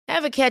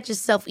Ever catch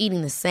yourself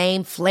eating the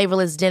same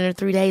flavorless dinner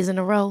 3 days in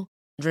a row?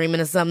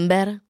 Dreaming of something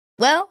better?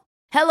 Well,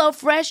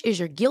 HelloFresh is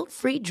your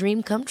guilt-free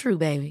dream come true,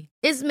 baby.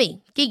 It's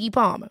me, Keke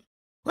Palmer.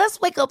 Let's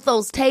wake up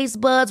those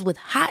taste buds with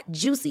hot,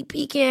 juicy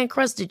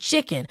pecan-crusted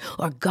chicken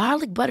or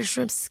garlic butter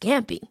shrimp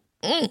scampi.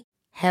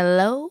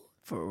 Hello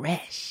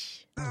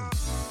Fresh.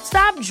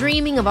 Stop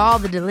dreaming of all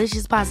the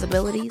delicious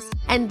possibilities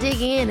and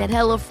dig in at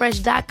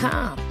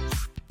HelloFresh.com.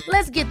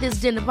 Let's get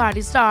this dinner party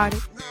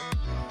started.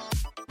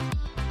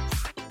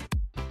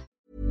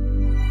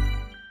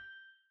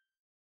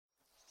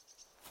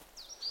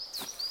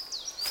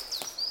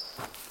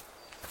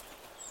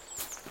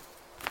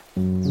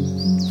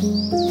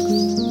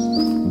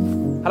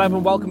 Hello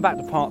and welcome back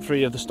to part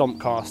 3 of the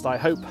Stompcast. I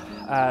hope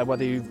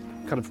whether you've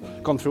kind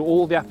of gone through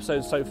all the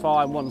episodes so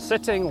far in one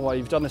sitting or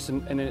you've done this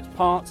in its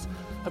parts,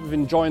 hope you've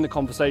enjoyed the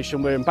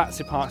conversation. We're in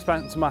Battersea Park.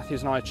 Spencer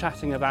Matthews and I are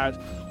chatting about,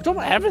 we're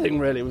talking about everything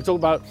really. We're talking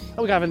about,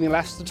 we have anything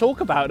less to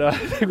talk about. I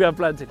think we have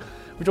plenty.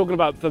 We're talking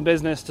about from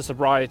business to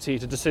sobriety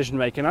to decision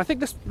making. I think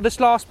this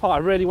last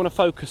part I really want to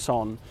focus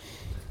on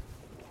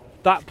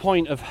that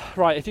point of,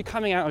 right, if you're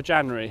coming out of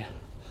January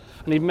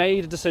and you've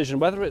made a decision,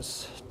 whether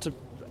it's to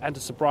enter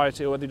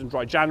sobriety or whether you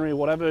dry January,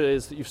 whatever it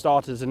is that you've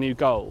started as a new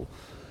goal,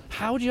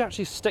 how do you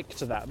actually stick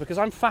to that? Because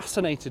I'm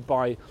fascinated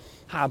by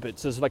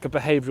habits as like a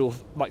behavioural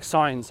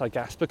science, I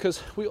guess,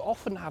 because we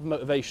often have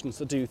motivations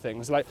to do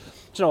things like,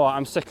 do you know what,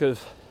 I'm sick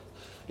of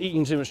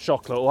eating too much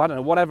chocolate, or I don't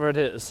know, whatever it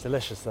is.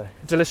 Delicious though.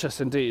 Delicious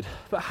indeed.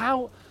 But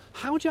how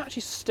do you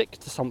actually stick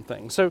to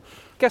something? So I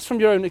guess from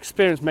your own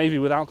experience, maybe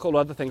with alcohol or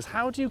other things,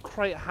 how do you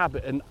create a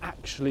habit and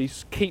actually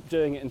keep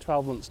doing it in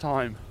 12 months'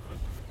 time?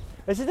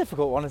 It's a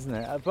difficult one, isn't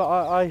it? But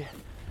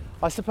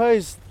I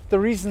suppose the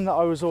reason that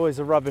I was always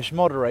a rubbish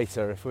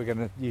moderator, if we're going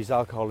to use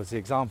alcohol as the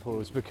example,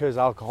 was because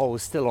alcohol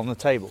was still on the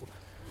table.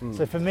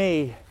 So for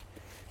me,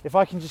 if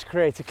I can just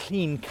create a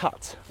clean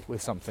cut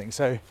with something,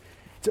 so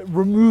to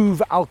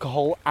remove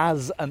alcohol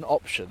as an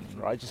option,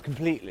 right, just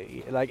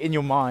completely, like in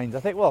your mind,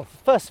 I think, well,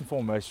 first and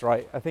foremost,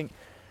 right, I think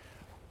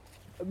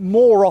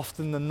more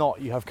often than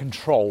not you have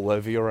control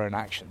over your own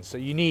actions. So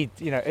you need,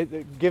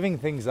 giving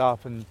things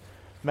up and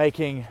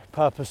making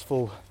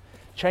purposeful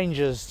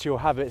changes to your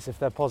habits, if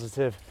they're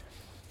positive,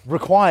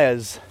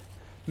 requires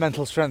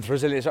mental strength,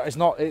 resilience. It's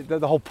not,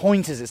 the whole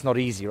point is it's not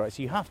easy, right?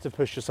 So you have to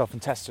push yourself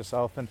and test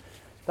yourself, and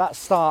that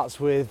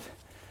starts with,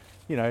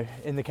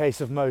 in the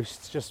case of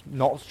most, just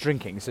not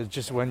drinking. So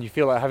just when you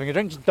feel like having a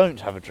drink, just don't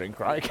have a drink,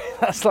 right?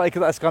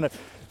 that's kind of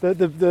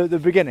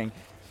the beginning.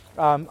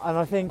 And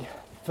I think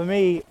for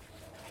me,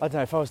 I don't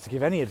know if I was to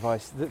give any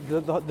advice,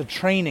 the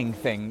training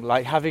thing,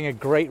 like having a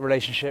great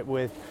relationship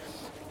with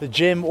the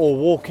gym or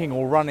walking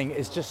or running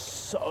is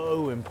just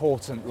so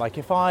important. Like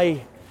if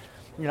I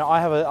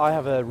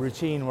have a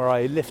routine where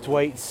I lift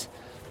weights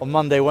on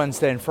Monday,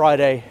 Wednesday and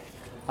Friday,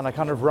 and I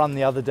kind of run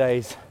the other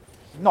days,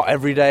 not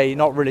every day,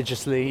 not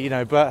religiously,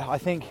 but I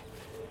think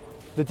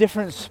the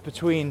difference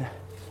between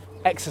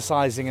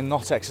exercising and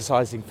not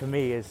exercising for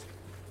me is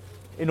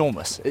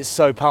enormous. It's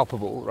so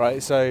palpable,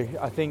 right? So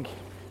I think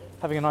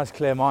having a nice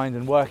clear mind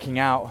and working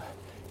out,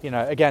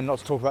 again, not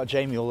to talk about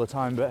Jamie all the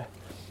time, but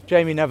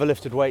Jamie never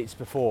lifted weights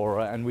before,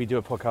 and we do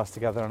a podcast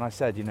together, and I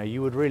said,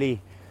 you would really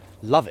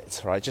love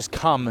it, right? Just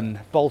come and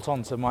bolt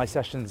onto my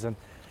sessions, and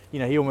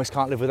he almost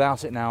can't live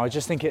without it now. I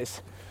just think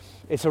it's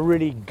a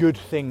really good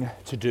thing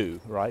to do,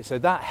 right? So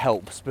that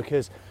helps,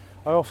 because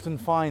I often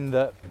find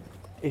that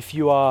if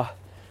you are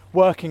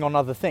working on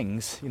other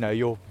things,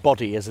 your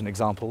body as an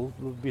example,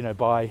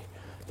 by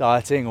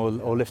dieting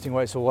or lifting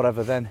weights or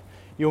whatever, then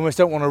you almost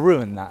don't want to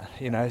ruin that,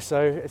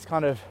 So it's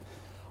kind of,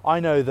 I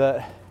know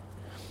that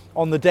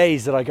on the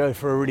days that I go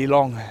for a really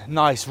long,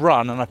 nice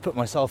run and I put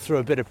myself through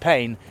a bit of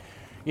pain,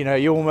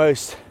 you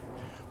almost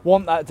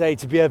want that day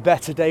to be a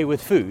better day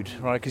with food,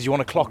 right? Because you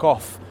want to clock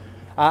off,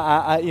 with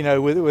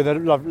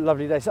a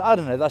lovely day. So I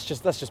don't know. That's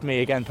just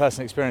me again,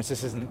 personal experience.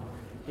 This isn't,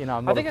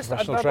 I'm not a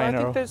professional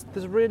trainer. I think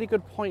there's a really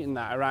good point in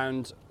that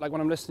around, like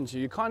when I'm listening to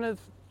you,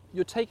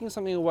 you're taking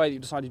something away that you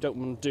decide you don't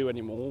want to do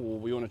anymore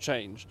or you want to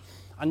change,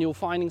 and you're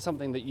finding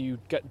something that you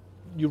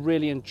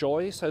really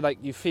enjoy. So like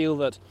you feel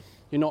that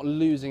you're not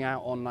losing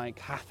out on like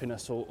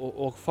happiness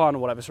or fun or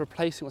whatever. It's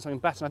replacing with something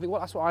better. And I think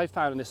that's what I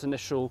found in this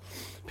initial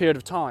period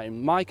of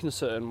time. My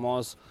concern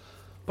was,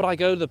 but I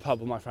go to the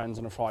pub with my friends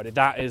on a Friday.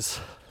 That is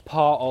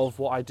part of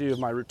what I do with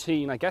my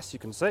routine. I guess you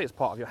can say it's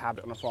part of your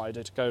habit on a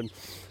Friday to go and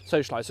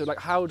socialise. So like,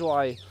 how do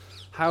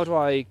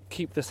I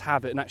keep this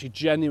habit and actually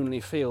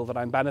genuinely feel that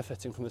I'm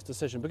benefiting from this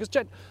decision? Because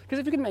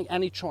if you can make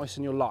any choice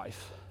in your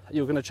life,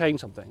 you're going to change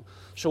something.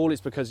 Surely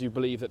it's because you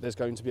believe that there's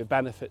going to be a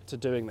benefit to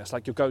doing this,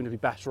 like you're going to be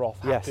better off,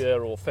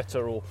 happier or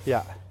fitter or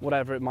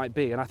whatever it might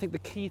be. And I think the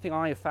key thing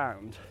I have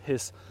found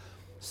is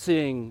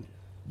seeing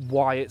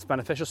why it's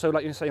beneficial. So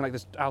like you're saying, like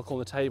there's alcohol on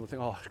the table,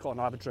 think, oh God,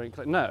 I'll have a drink.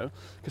 Like no,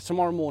 because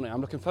tomorrow morning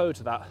I'm looking forward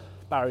to that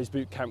Barry's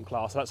boot camp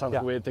class. That sounds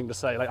like a weird thing to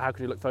say. Like, how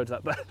can you look forward to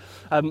that? But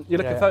you're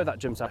looking forward to that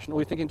gym session, or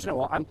you're thinking, do you know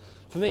what?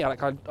 For me, I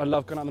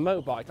love going out on the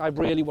motorbike. I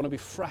really want to be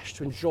fresh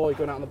to enjoy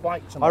going out on the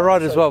bike tomorrow. I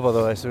ride as well, by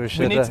the way, so we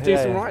should. We need to do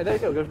some right. There you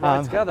go,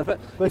 ride together. But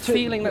it's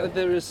feeling that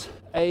there is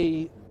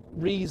a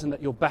reason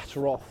that you're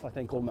better off, I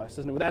think, almost,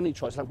 isn't it, with any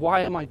choice? Like,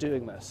 why am I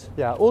doing this?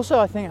 Yeah, also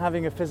I think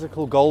having a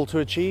physical goal to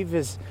achieve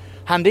is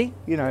handy,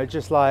 you know,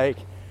 just like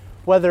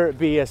whether it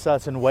be a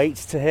certain weight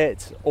to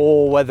hit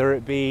or whether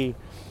it be,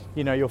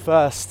 you know, your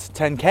first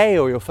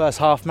 10k or your first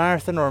half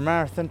marathon or a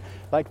marathon.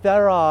 Like,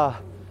 there are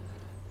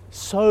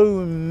so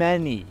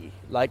many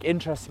like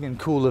interesting and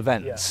cool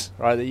events,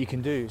 right, that you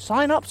can do.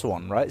 Sign up to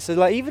one, right? So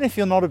like, even if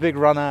you're not a big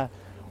runner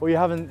or you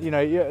haven't, you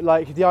know,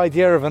 like the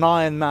idea of an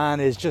Ironman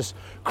is just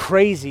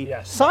crazy.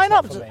 Yes, sign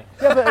up to me.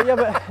 yeah,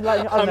 but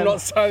like I'm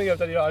not signing up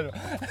to any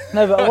Ironman.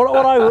 No, but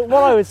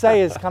what I would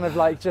say is kind of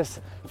like,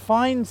 just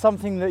find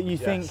something that you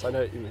think I know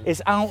what you mean.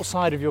 is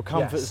outside of your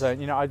comfort Yes.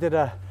 zone. You know, I did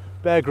a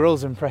Bear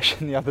Grylls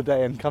impression the other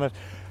day and kind of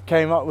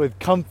came up with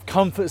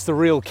comfort's the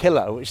real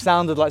killer, which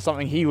sounded like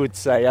something he would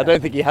say. I don't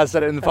think he has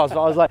said it in the past,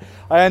 but I was like,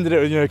 I ended it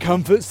with, you know,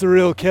 comfort's the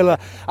real killer.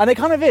 And it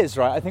kind of is,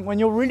 right? I think when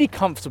you're really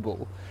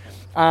comfortable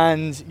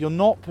and you're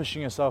not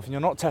pushing yourself and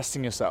you're not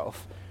testing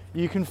yourself,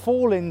 you can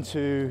fall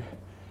into,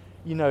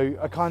 you know,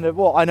 a kind of,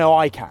 well, I know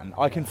I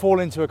can fall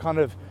into a kind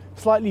of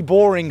slightly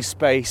boring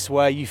space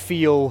where you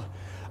feel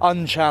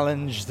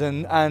unchallenged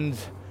and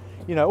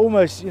you know,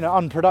 almost, you know,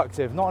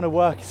 unproductive, not in a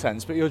work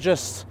sense, but you're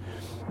just,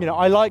 you know,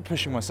 I like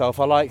pushing myself.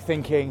 I like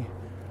thinking,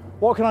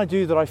 what can I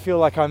do that I feel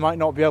like I might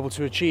not be able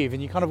to achieve?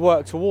 And you kind of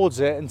work towards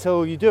it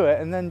until you do it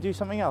and then do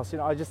something else. You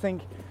know, I just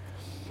think,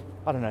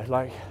 I don't know,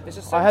 like,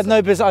 I had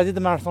no business. I did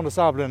the Marathon des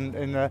Sables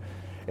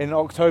in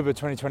October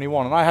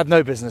 2021, and I had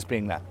no business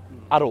being there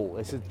at all.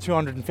 It's a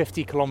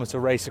 250 kilometer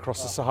race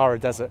across the Sahara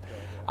Desert,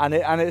 and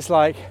it's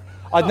like,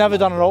 I'd never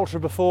done an ultra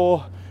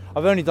before.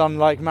 I've only done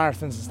like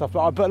marathons and stuff,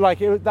 but like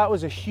that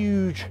was a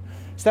huge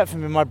step for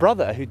me. My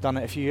brother, who'd done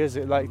it a few years,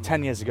 like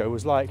 10 years ago,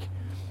 was like,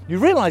 you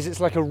realise it's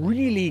like a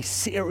really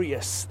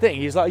serious thing.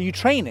 He's like, are you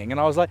training? And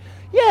I was like,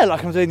 yeah,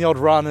 like I'm doing the odd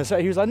run. And so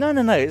he was like, no,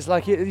 it's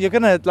like you're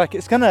gonna like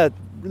it's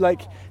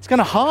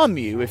gonna harm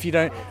you if you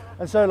don't.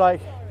 And so like,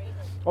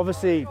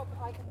 obviously,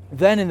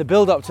 then in the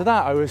build up to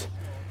that, I was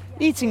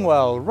eating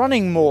well,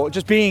 running more,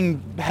 just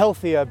being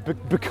healthier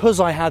because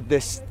I had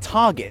this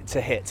target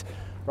to hit,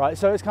 right?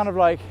 So it's kind of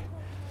like,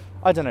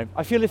 I don't know,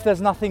 I feel if there's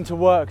nothing to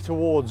work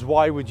towards,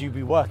 why would you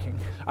be working?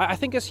 I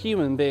think as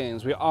human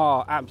beings, we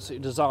are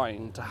absolutely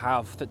designed to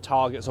have the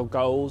targets or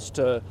goals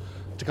to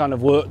kind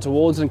of work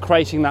towards, and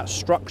creating that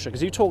structure.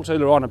 Because you talked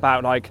earlier on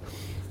about, like,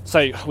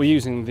 so we're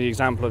using the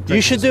example of...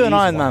 You should do an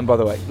Ironman, by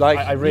the way. Like,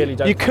 I really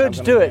don't. You could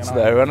do it,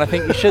 though, and I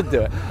think you should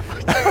do it.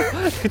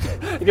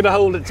 You're going to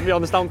hold it to me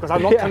on the stump because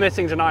I'm not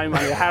committing to an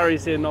Ironman.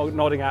 Harry's here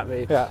nodding at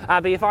me. Yeah.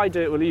 Abby, if I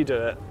do it, will you do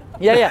it?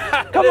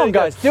 Yeah. Come on,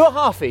 guys, do a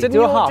halfie.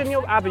 Do a half.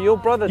 Didn't Abby, your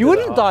brother? You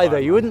wouldn't die though.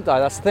 You wouldn't die.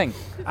 That's the thing.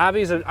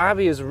 Abby is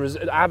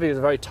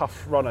a very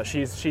tough runner.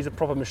 She's a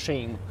proper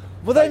machine.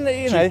 Well, then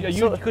you know,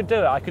 you could do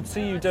it. I could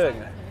see you doing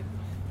it.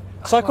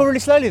 Cycle really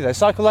slowly though.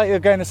 Cycle like you're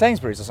going to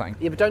Sainsbury's or something.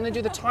 Yeah, but don't they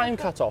do the time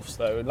cut-offs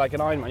though? Like an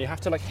Ironman, you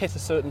have to like hit a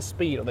certain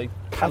speed, or they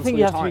cancel I think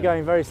you have time. to be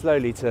going very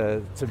slowly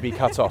to be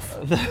cut off.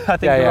 I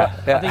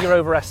think you're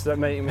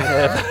overestimating me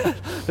here.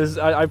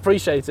 I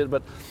appreciate it,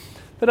 but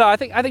no, I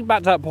think back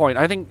to that point.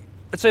 I think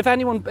so. If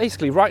anyone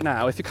basically right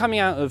now, if you're coming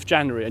out of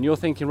January and you're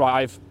thinking,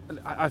 right,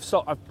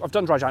 I've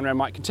done dry January, I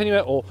might continue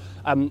it, or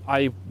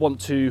I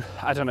want to,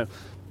 I don't know,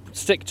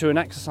 stick to an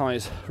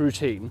exercise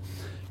routine.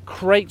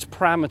 Create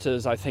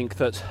parameters. I think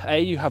that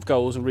you have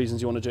goals and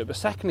reasons you want to do it, but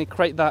secondly,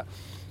 create that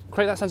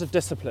sense of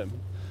discipline.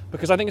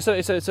 Because I think it's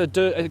a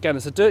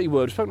dirty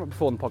word. We've spoken about it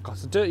before in the podcast.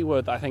 It's a dirty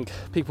word that I think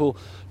people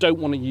don't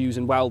want to use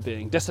in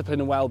well-being. Discipline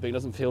and well-being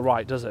doesn't feel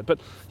right, does it? But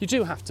you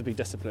do have to be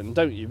disciplined,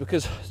 don't you?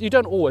 Because you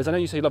don't always. I know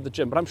you say you love the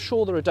gym, but I'm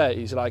sure there are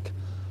days like,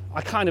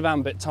 I kind of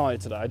am a bit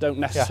tired today. I don't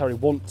necessarily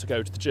want to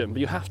go to the gym,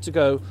 but you have to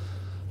go.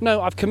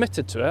 No, I've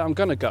committed to it. I'm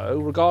going to go,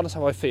 regardless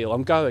of how I feel.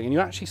 I'm going. And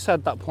you actually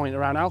said that point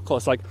around alcohol.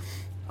 It's like,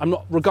 I'm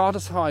not.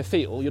 Regardless of how I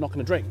feel, you're not going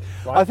to drink.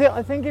 Right?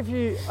 I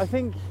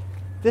think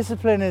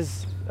discipline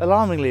is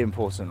alarmingly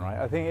important, right?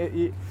 I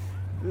think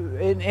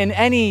in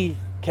any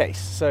case,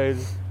 so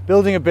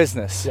building a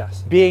business,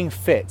 yes, being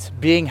fit,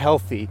 being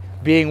healthy,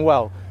 being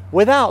well,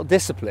 without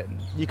discipline,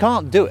 you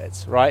can't do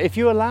it, right? If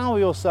you allow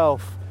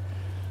yourself,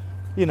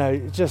 you know,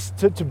 just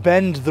to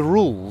bend the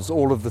rules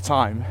all of the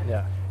time,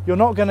 you're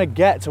not going to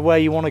get to where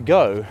you want to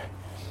go,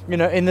 you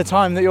know, in the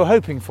time that you're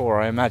hoping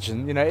for, I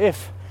imagine. You know,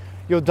 if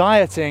you're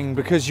dieting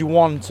because you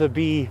want to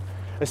be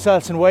a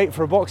certain weight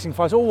for a boxing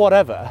fight or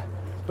whatever,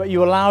 but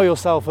you allow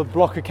yourself a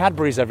block of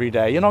Cadbury's every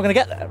day, you're not going to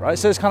get there, right?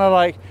 So it's kind of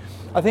like,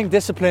 I think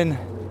discipline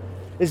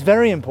is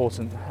very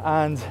important.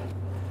 And,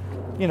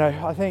 you know,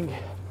 I think,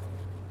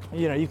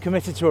 you know, you've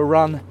committed to a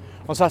run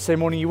on Saturday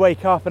morning, you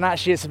wake up and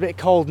actually it's a bit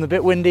cold and a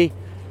bit windy,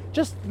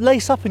 just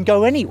lace up and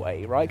go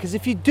anyway, right? Because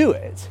if you do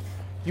it,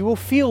 you will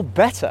feel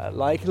better.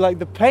 Like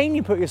the pain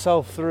you put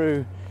yourself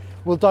through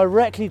will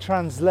directly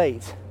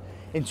translate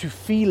into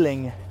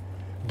feeling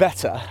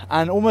better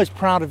and almost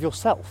proud of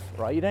yourself,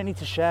 right? You don't need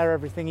to share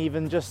everything,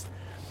 even just,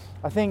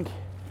 I think,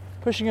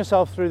 pushing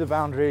yourself through the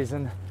boundaries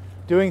and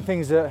doing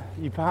things that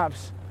you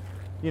perhaps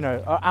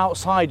are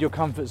outside your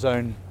comfort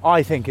zone,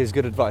 I think is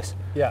good advice.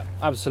 Yeah,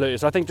 absolutely.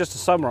 So I think just to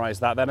summarise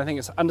that then, I think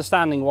it's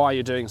understanding why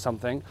you're doing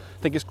something.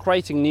 I think it's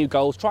creating new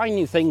goals, trying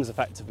new things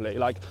effectively.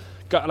 Like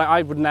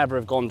I would never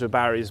have gone to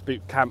Barry's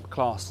boot camp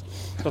class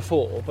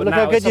before. But look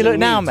now how good you look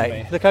now,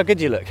 mate. Me. Look how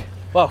good you look.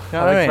 Well, you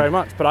know thanks very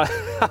much. But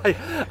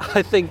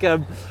I think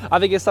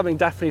it's something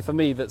definitely for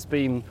me that's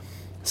been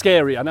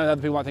scary. I know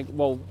other people might think,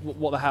 well,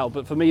 what the hell?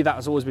 But for me, that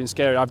has always been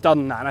scary. I've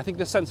done that, and I think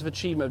the sense of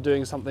achievement of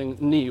doing something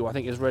new, I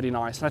think, is really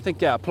nice. And I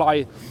think,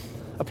 apply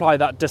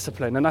that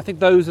discipline. And I think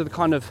those are the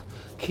kind of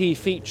key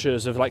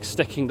features of like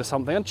sticking to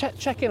something, and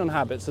check in on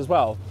habits as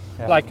well.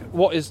 Yeah. Like,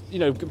 what is,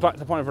 back to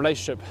the point of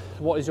relationship,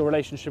 what is your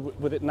relationship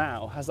with it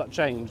now? Has that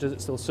changed? Is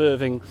it still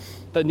serving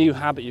the new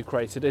habit you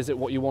created? Is it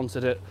what you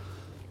wanted it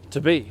to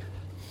be?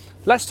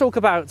 Let's talk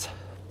about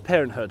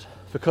parenthood,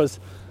 because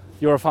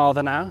you're a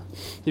father now,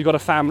 you've got a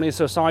family,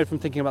 so aside from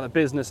thinking about the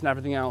business and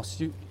everything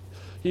else,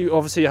 you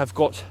obviously have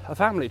got a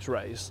family to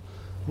raise.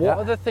 What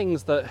are the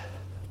things that,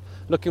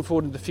 looking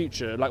forward in the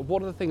future, like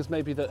what are the things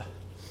maybe that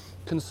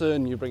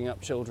concern you bringing up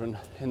children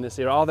in this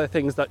era? Are there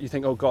things that you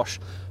think, oh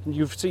gosh,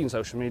 you've seen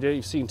social media,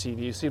 you've seen TV,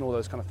 you've seen all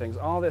those kind of things,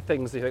 are there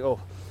things that you think,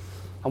 oh,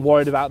 I'm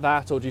worried about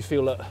that, or do you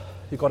feel that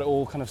you've got it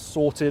all kind of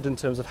sorted in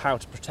terms of how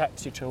to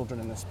protect your children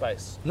in this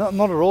space? Not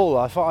at all.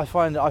 I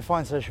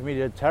find social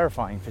media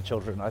terrifying for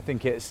children. I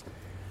think it's,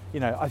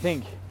 I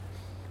think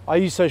I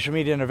use social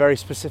media in a very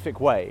specific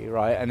way,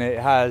 right? And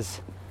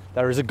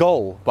there is a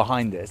goal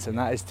behind it, and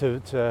that is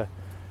to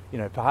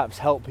perhaps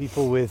help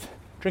people with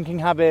drinking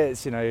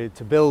habits,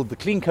 to build the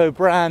CleanCo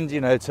brand,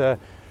 to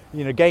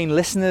gain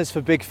listeners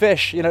for Big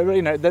Fish.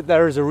 That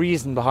there is a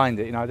reason behind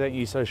it. I don't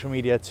use social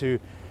media to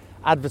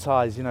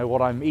advertise, what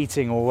I'm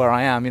eating or where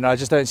I am. I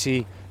just don't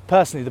see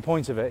personally the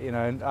point of it.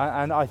 And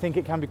I think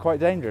it can be quite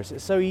dangerous.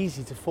 It's so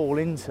easy to fall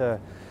into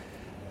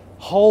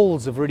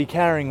holes of really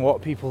caring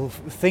what people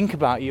think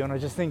about you, and I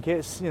just think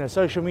it's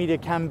social media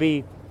can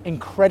be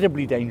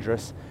incredibly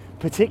dangerous,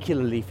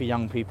 particularly for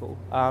young people.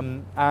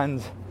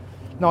 And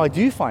no, I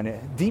do find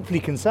it deeply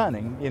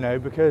concerning,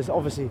 because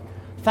obviously,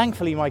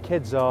 thankfully, my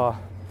kids are,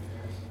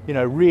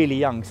 really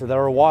young, so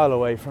they're a while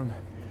away from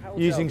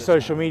using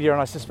social media,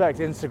 and I suspect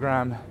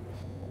Instagram,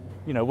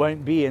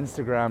 won't be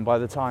Instagram by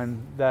the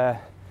time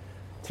they're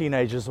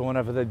teenagers or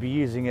whenever they'd be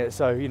using it.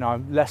 So,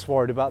 I'm less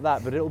worried about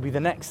that, but it'll be the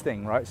next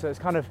thing, right? So it's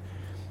kind of,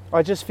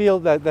 I just feel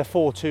that they're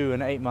 4, 2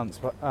 and 8 months,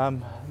 but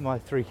my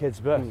 3 kids,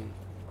 but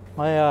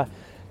I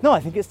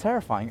think it's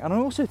terrifying. And I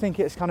also think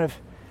it's kind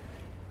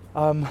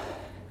of,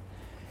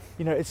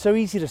 it's so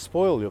easy to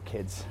spoil your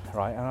kids,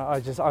 right?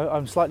 And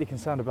I'm slightly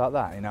concerned about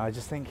that. I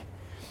just think,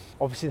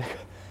 obviously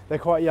they're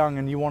quite young,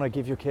 and you want to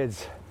give your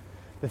kids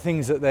the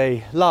things that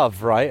they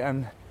love, right?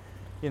 And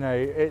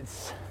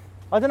it's,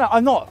 I don't know.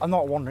 I'm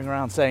not wandering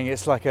around saying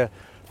it's like a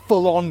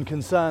full-on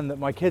concern that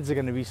my kids are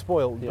going to be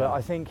spoiled. Yeah. But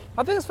I think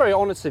it's very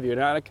honest of you,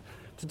 like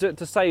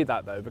to say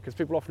that though, because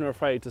people often are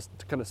afraid to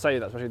kind of say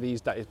that, especially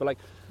these days. But like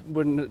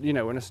when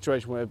we're in a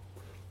situation where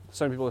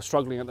so many people are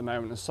struggling at the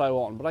moment and so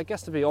on. But I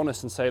guess to be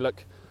honest and say,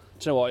 look,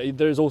 do you know what?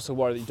 There is also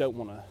worry that you don't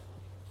want to,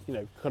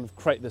 kind of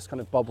create this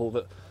kind of bubble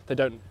that they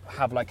don't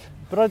have like.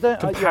 But I don't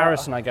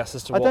comparison, I guess,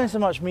 as to. I don't so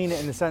much mean it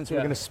in the sense that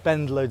we're going to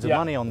spend loads of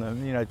money on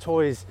them.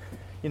 Toys.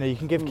 You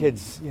can give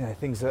kids,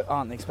 things that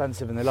aren't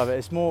expensive and they love it.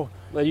 It's more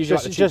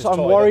just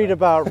I'm worried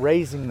about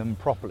raising them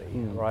properly,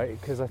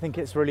 right? Because I think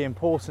it's really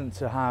important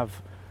to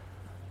have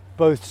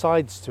both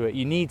sides to it.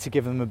 You need to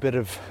give them a bit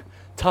of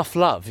tough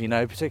love,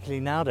 particularly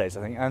nowadays,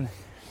 I think. And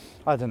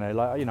I don't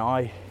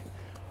know,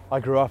 I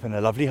grew up in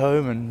a lovely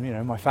home,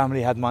 and my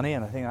family had money,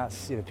 and I think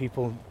that's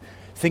people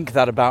think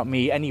that about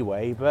me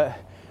anyway. But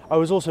I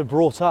was also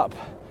brought up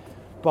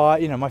by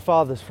my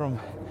father's from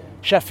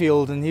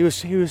Sheffield, and he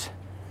was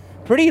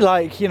pretty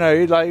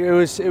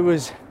it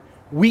was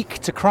weak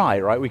to cry,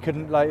 right? We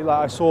couldn't like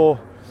I saw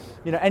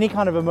any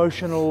kind of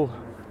emotional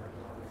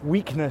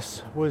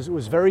weakness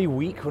was very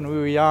weak when we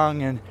were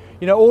young, and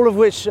all of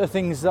which are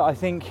things that I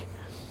think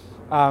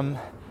have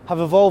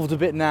evolved a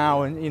bit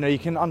now, and you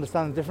can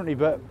understand them differently.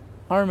 But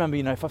I remember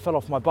if I fell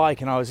off my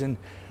bike and I was in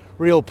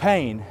real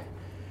pain,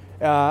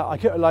 I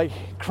could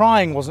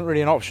crying wasn't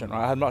really an option,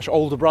 right? I had much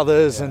older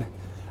brothers, and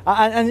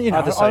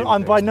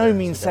I'm by no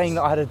means saying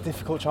that I had a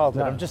difficult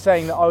childhood. I'm just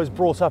saying that I was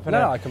brought up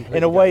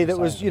in a way that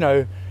was,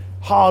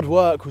 hard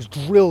work was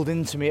drilled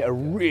into me at a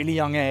really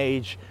young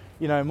age.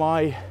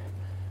 My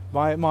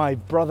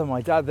brother,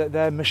 my dad,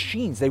 they're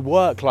machines. They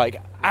work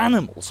like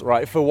animals,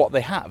 right, for what they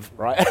have,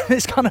 right?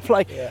 It's kind of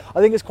like, I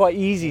think it's quite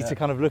easy to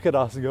kind of look at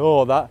us and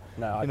go, oh, that,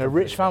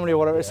 rich family or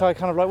whatever. It's like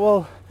kind of like,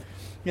 well,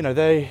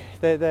 they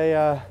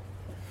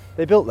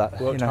built that.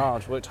 Worked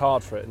hard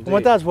for it. Indeed. Well,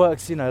 my dad's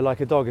worked,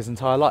 like a dog his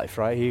entire life,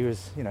 right? He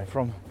was,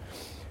 from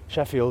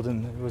Sheffield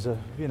and was a,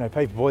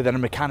 paper boy, then a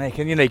mechanic,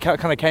 and he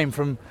kind of came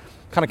from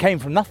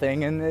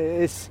nothing. And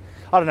it's,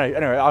 I don't know.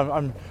 Anyway,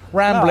 I'm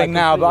rambling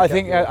now, but I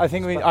think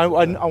I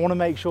want to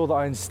make sure that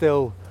I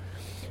instill,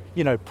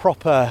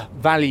 proper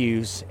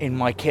values in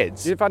my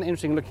kids. You find it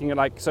interesting looking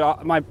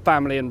at my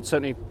family, and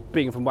certainly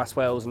being from West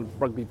Wales and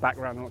rugby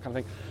background and that kind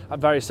of thing, are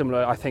very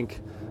similar. I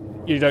think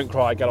you don't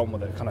cry, get on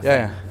with it kind of thing.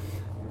 Yeah.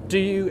 Do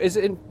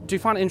you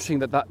find it interesting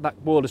that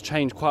world has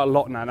changed quite a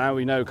lot now? Now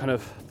we know kind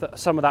of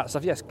some of that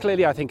stuff. Yes,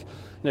 clearly I think,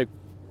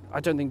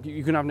 I don't think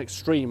you can have an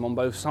extreme on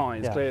both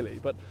sides, clearly,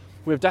 but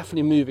we're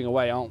definitely moving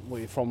away, aren't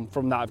we, from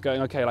that of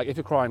going, okay, like if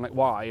you're crying, like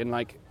why? And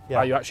like,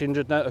 are you actually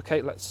injured? No,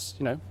 okay, let's,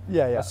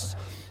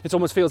 it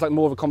almost feels like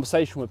more of a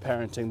conversation with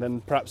parenting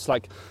than perhaps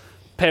like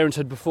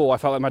parenthood before. I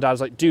felt like my dad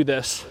was like, do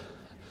this.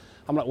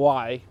 I'm like,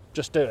 why?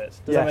 Just do it.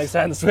 Does that make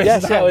sense?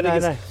 Yes,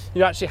 no.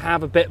 You actually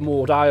have a bit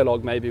more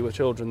dialogue maybe with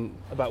children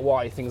about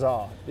why things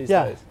are these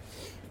days.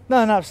 No,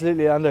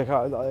 absolutely. And look,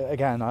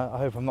 I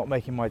hope I'm not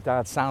making my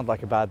dad sound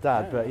like a bad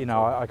dad, but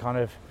I kind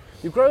of...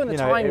 You've grown the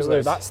times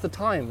though, that's the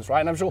times,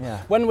 right? And I'm sure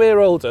when we're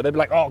older, they'll be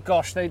like, oh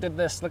gosh, they did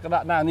this, look at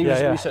that now. And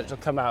the research will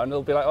come out and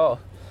they'll be like, oh,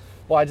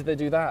 why did they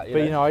do that?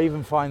 But I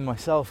even find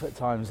myself at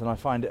times, and I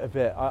find it a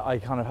bit, I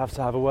kind of have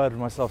to have a word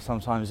with myself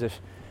sometimes if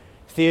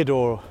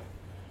Theodore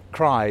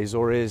cries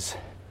or is,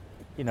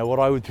 what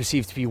I would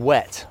perceive to be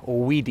wet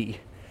or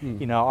weedy,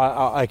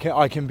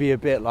 I can be a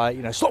bit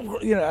like, stop,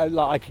 like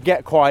I could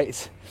get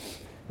quite,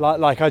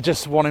 like I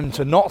just want him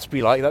to not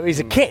be like that. He's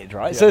a kid,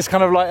 right? Yeah. So it's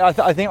kind of like,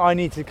 I think I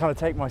need to kind of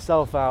take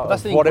myself out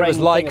of what it was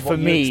like for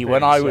me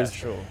when I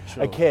was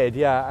a kid,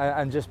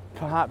 and just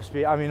perhaps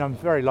be, I'm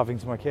very loving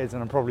to my kids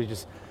and I'm probably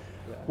just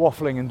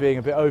waffling and being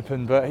a bit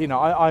open, but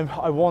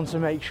I want to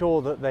make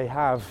sure that they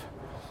have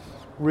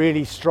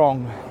really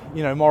strong,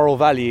 moral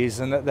values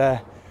and that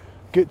they're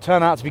good,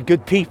 turn out to be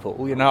good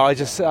people. I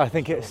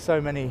think it's so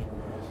many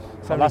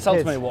that's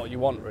ultimately what you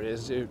want, really,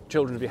 is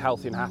children to be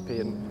healthy and happy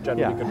and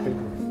generally good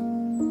people.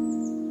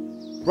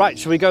 Right,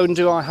 shall we go and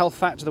do our health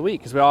fact of the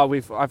week? Because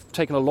I've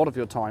taken a lot of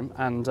your time,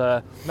 and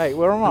mate,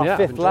 we're on our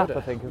fifth lap,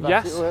 I think.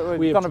 Yes,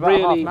 we've done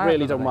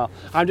really done well.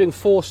 I'm doing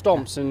 4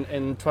 stomps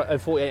in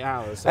 48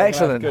 hours. So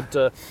excellent.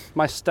 Good.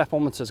 My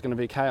stepometer is going to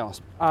be chaos.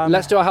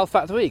 Let's do our health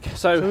fact of the week.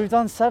 So we've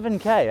done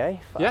 7k, eh?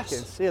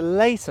 Yes. See you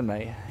later,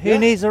 mate. Who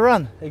needs a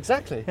run?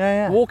 Exactly.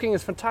 Yeah. Walking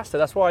is fantastic.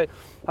 That's why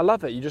I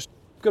love it. You just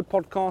good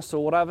podcast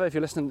or whatever. If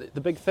you're listening to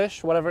the Big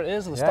Fish, whatever it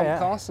is, or the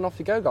Stompcast, and off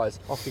you go, guys.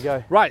 Off you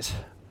go. Right.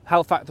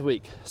 Health fact of the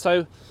week.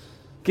 So,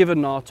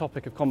 given our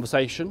topic of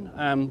conversation,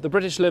 the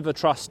British Liver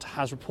Trust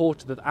has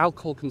reported that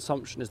alcohol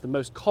consumption is the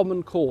most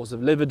common cause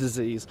of liver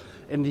disease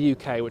in the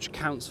UK, which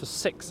accounts for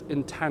 6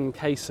 in 10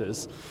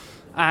 cases.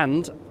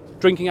 And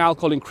drinking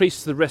alcohol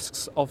increases the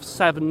risks of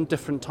 7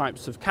 different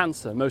types of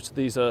cancer. Most of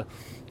these are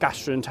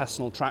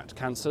gastrointestinal tract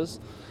cancers,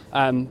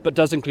 but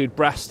does include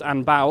breast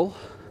and bowel,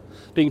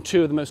 being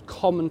 2 of the most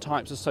common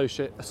types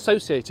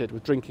associated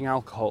with drinking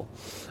alcohol.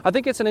 I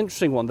think it's an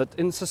interesting one that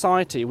in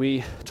society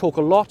we talk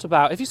a lot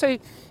about, if you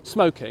say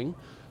smoking,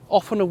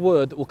 often a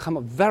word that will come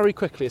up very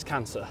quickly is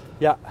cancer.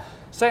 Yeah.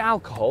 Say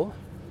alcohol,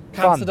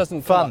 cancer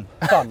doesn't come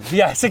up. Fun.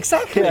 Yes,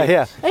 exactly.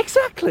 Yeah.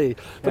 Exactly.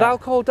 But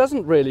alcohol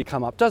doesn't really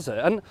come up, does it?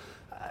 And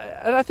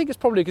I think it's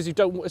probably because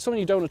it's something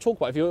you don't want to talk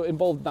about. If you're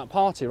involved in that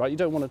party, right, you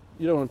don't want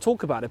to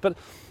talk about it. But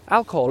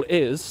alcohol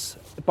is,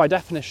 by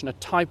definition, a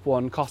type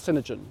 1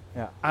 carcinogen,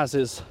 as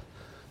is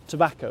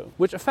tobacco,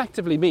 which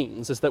effectively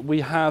means is that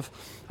we have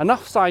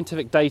enough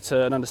scientific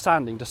data and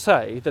understanding to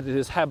say that it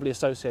is heavily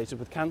associated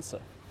with cancer.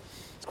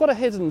 It's quite a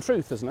hidden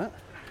truth, isn't it?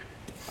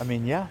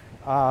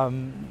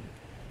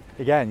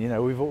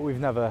 Again, we've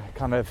never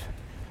kind of,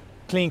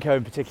 CleanCo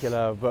in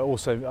particular, but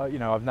also,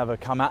 I've never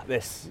come at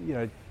this,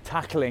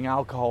 tackling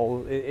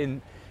alcohol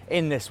in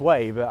this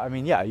way. But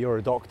you're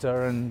a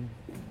doctor, and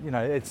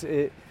it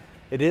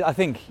is. I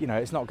think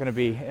it's not going to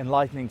be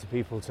enlightening to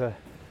people to.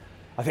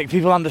 I think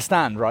people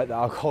understand, right, that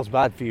alcohol's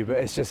bad for you, but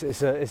it's just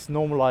it's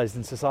normalised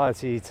in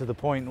society to the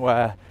point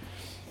where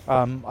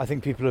I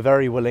think people are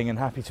very willing and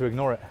happy to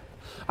ignore it.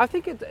 I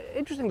think it's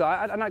interesting though,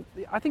 and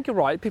I think you're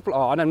right. People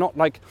are, and I'm not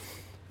like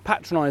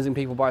patronising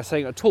people by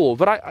saying it at all.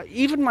 But I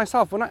even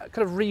myself, when I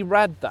kind of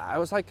reread that, I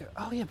was like,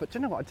 oh yeah, but do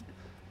you know what?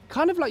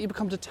 Kind of like you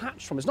become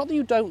detached from it. It's not that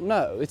you don't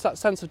know, it's that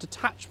sense of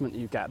detachment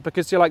you get,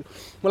 because you're like,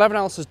 well,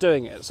 everyone else is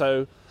doing it,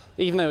 so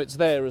even though it's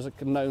there as a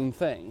known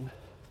thing,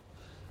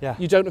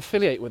 you don't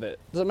affiliate with it.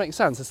 Does that make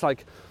sense? It's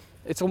like,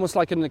 it's almost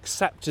like an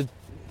accepted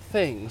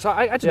thing. So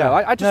I don't know.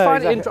 I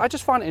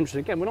just find it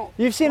interesting. Again, we're not.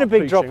 You've seen a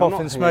big drop off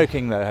in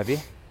smoking, though, have you?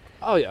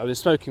 Oh yeah,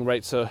 smoking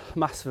rates are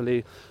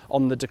massively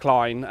on the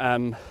decline.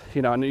 And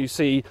you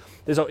see,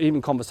 there's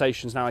even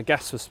conversations now, I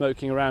guess, for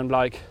smoking around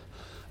like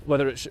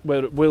whether it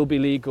will be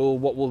legal,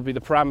 what will be the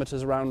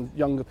parameters around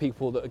younger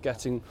people that are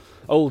getting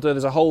older.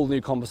 There's a whole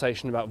new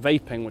conversation about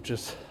vaping, which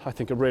is, I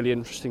think, a really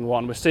interesting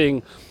one. We're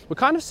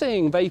kind of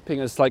seeing vaping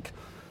as like,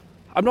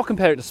 I'm not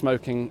comparing it to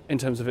smoking in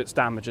terms of its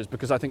damages,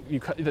 because I think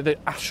they're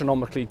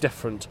astronomically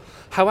different.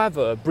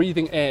 However,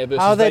 breathing air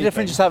versus how are they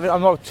vaping, different?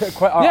 I'm not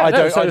quite. I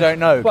don't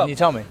know. Can you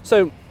tell me?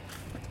 So,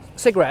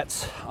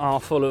 cigarettes are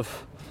full of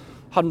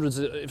hundreds,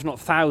 if not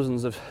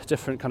thousands, of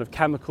different kind of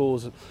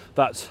chemicals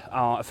that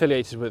are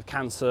affiliated with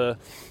cancer,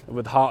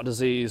 with heart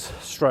disease,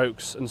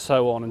 strokes, and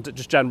so on, and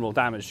just general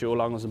damage to your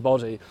lungs and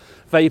body.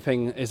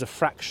 Vaping is a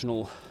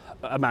fractional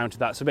amount of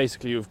that. So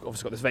basically, you've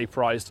obviously got this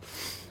vaporized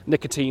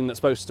nicotine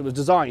was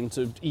designed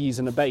to ease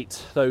and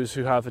abate those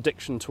who have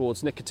addiction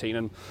towards nicotine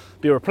and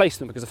be a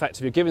replacement, because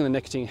effectively you're giving the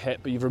nicotine hit,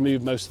 but you've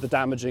removed most of the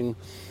damaging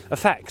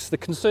effects. The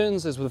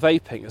concerns is with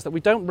vaping is that we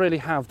don't really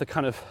have the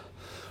kind of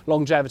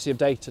longevity of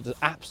data to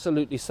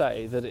absolutely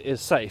say that it is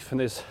safe, and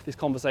there's these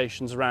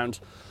conversations around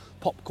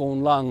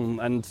popcorn lung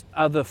and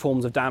other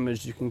forms of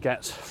damage you can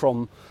get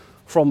from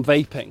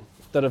vaping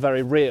that are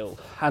very real.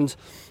 And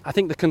I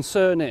think the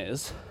concern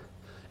is,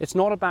 it's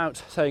not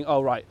about saying,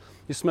 oh right,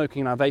 you're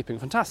smoking and now vaping,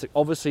 fantastic.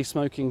 Obviously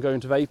smoking, going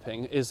to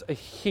vaping is a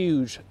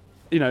huge,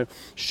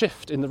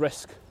 shift in the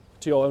risk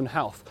to your own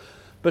health.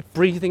 But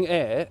breathing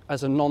air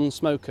as a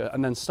non-smoker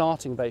and then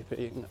starting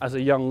vaping as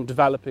a young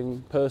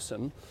developing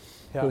person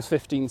who's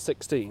 15,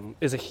 16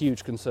 is a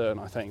huge concern,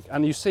 I think.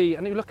 And you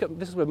look at,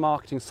 this is where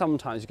marketing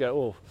sometimes you go,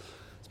 oh,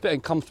 it's a bit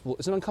uncomfortable.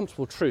 It's an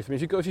uncomfortable truth. I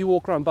mean, if you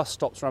walk around bus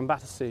stops around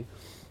Battersea,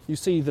 you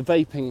see the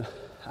vaping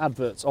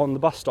adverts on the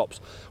bus stops.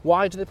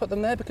 Why do they put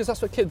them there? Because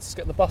that's what kids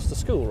get the bus to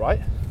school,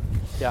 right?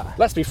 Yeah.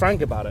 Let's be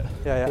frank about it.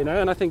 Yeah.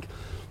 And I think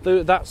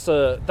that's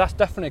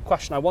definitely a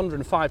question. I wonder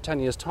in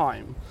 5-10 years'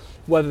 time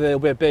whether there'll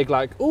be a big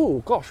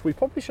oh gosh, we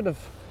probably should have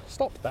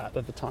stopped that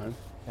at the time.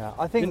 Yeah,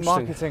 I think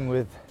marketing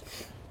with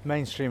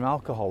mainstream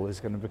alcohol is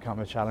going to become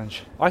a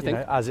challenge. I think,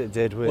 as it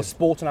did with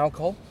sport and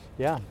alcohol.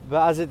 Yeah,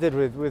 but as it did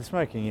with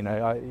smoking,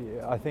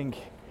 I think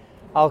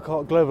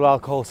global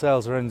alcohol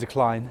sales are in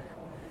decline,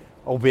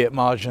 albeit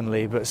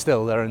marginally, but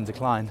still they're in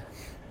decline.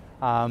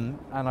 And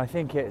I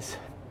think it's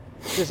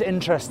just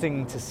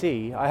interesting to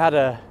see. I had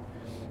a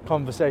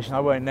conversation, I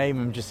won't name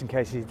him just in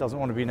case he doesn't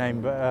want to be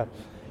named, but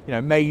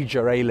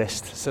major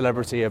A-list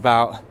celebrity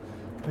about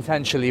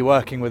potentially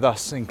working with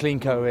us in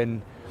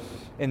CleanCo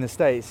in the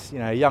States,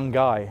 a young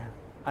guy.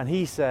 And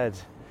he said,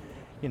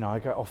 I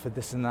got offered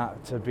this and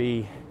that to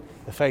be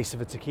the face of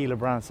a tequila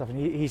brand and stuff. And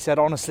he said,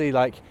 honestly,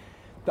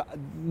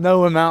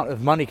 no amount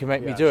of money can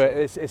make me do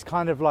it. It's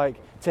kind of like,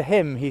 to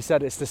him, he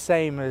said it's the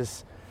same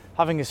as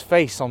having his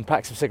face on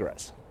packs of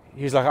cigarettes.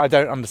 He was like, I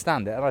don't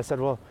understand it. And I said,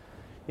 well,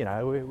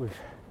 we've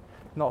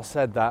not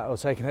said that or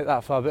taken it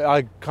that far, but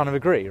I kind of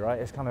agree, right?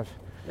 It's kind of...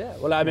 Yeah,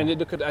 well, I mean,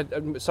 look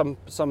at some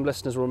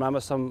listeners will remember,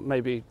 some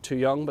maybe too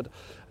young, but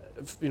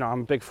I'm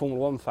a big Formula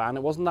One fan.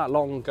 It wasn't that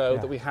long ago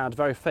that we had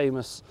very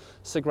famous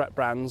cigarette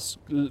brands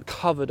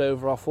covered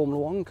over our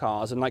Formula One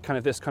cars, and kind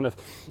of this kind of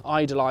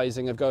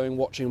idolising of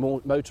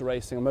watching motor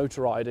racing and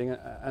motor riding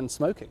and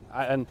smoking.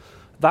 And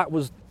that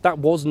was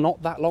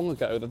not that long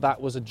ago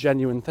that was a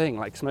genuine thing.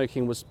 Like,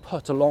 smoking was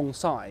put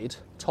alongside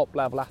top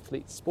level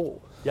athlete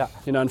sport. Yeah.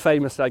 And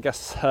famously, I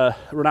guess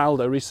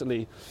Ronaldo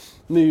recently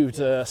moved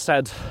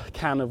said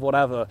can of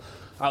whatever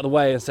out of the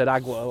way and said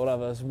agua or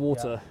whatever, it's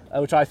water,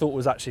 which I thought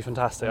was actually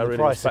fantastic. I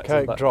really respected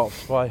that. The price of Coke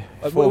dropped by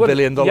 $4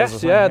 billion.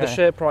 Yes, the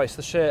share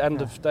price,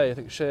 end of day, I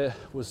think share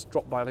was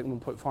dropped by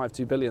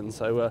 1.52 billion.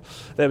 So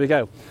there we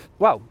go.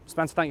 Well,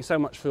 Spencer, thank you so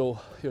much for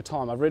your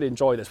time. I've really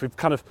enjoyed this.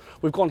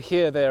 We've gone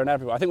here, there, and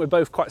everywhere. I think we're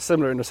both quite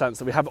similar in the sense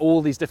that we have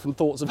all these different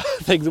thoughts about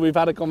things, and we've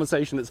had a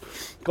conversation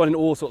that's gone in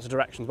all sorts of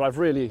directions. But I've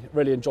really,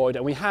 really enjoyed it.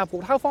 And we have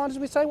walked. How far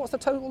did we say? What's the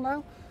total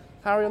now,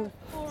 Harry?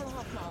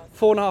 4.5 miles.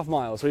 4.5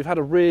 miles. We've had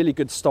a really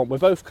good stomp. We're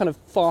both kind of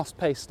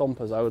fast-paced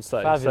stompers, I would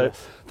say. Fabulous.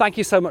 So thank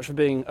you so much for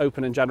being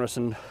open and generous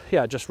and,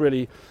 just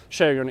really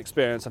sharing your own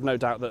experience. I've no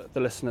doubt that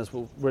the listeners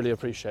will really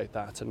appreciate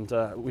that. And,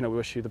 we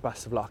wish you the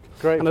best of luck.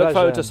 Great and I look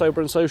forward to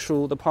Sober and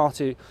Social, the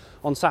party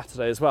on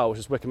Saturday as well, which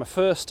is Wickham. My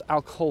first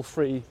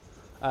alcohol-free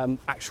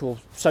actual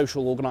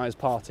social organised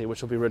party,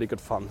 which will be really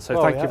good fun.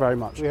 So thank you very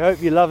much. We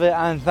hope you love it,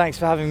 and thanks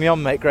for having me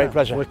on, mate. Great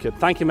pleasure. Wicked.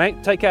 Thank you,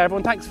 mate. Take care,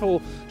 everyone. Thanks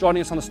for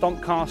joining us on the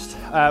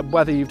Stompcast.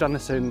 Whether you've done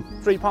this in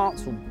 3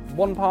 parts or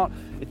 1 part,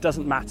 it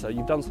doesn't matter.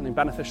 You've done something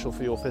beneficial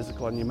for your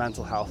physical and your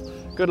mental health.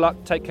 Good luck,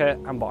 take care,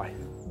 and bye.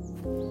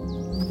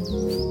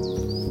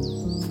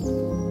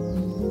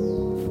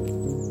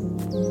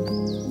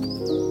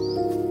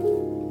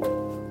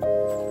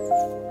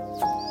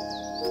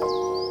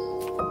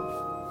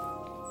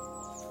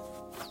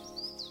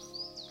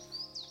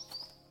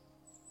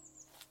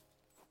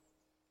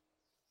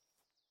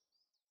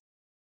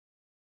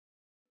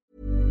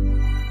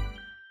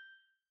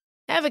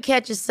 Ever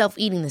catch yourself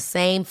eating the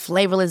same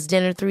flavorless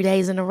dinner 3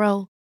 days in a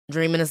row?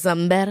 Dreaming of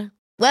something better?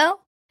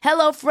 Well,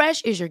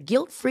 HelloFresh is your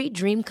guilt-free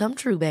dream come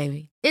true,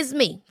 baby. It's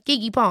me,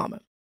 Keke Palmer.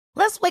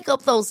 Let's wake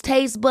up those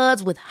taste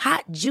buds with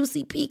hot,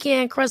 juicy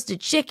pecan-crusted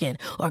chicken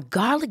or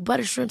garlic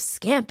butter shrimp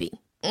scampi.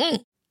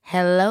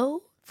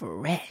 Hello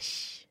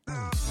Fresh.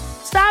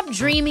 Stop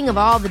dreaming of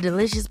all the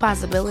delicious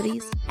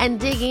possibilities and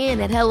dig in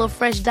at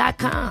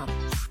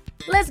HelloFresh.com.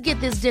 Let's get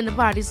this dinner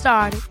party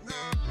started.